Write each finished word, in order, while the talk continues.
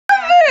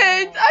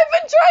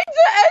I'm trying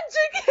to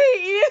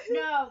educate you.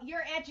 No,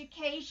 your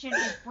education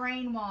is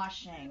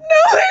brainwashing.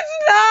 No, it's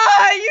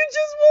not. You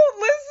just won't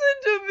listen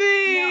to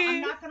me. No,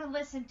 I'm not going to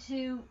listen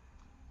to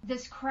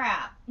this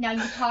crap. Now you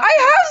talk. I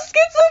have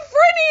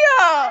schizophrenia.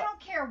 I don't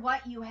care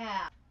what you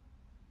have.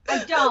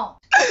 I don't.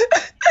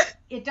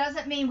 It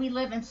doesn't mean we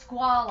live in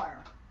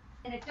squalor.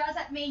 And it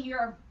doesn't mean you're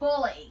a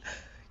bully.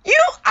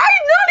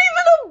 I'm not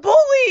even a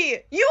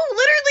bully. You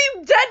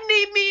literally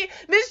detonate me,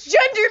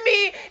 misgender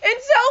me, and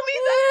tell me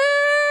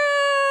that.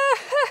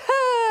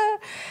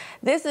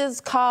 This is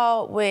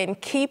called when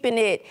keeping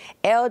it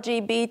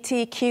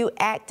LGBTQ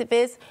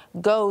activist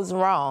goes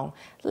wrong.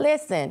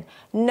 Listen,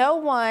 no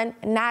one,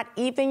 not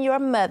even your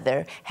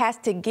mother, has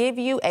to give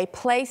you a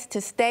place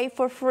to stay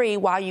for free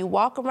while you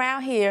walk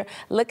around here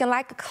looking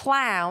like a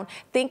clown,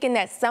 thinking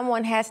that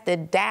someone has to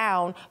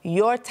down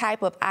your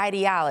type of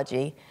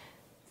ideology.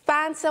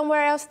 Find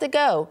somewhere else to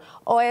go,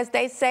 or as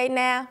they say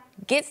now,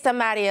 get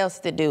somebody else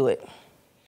to do it.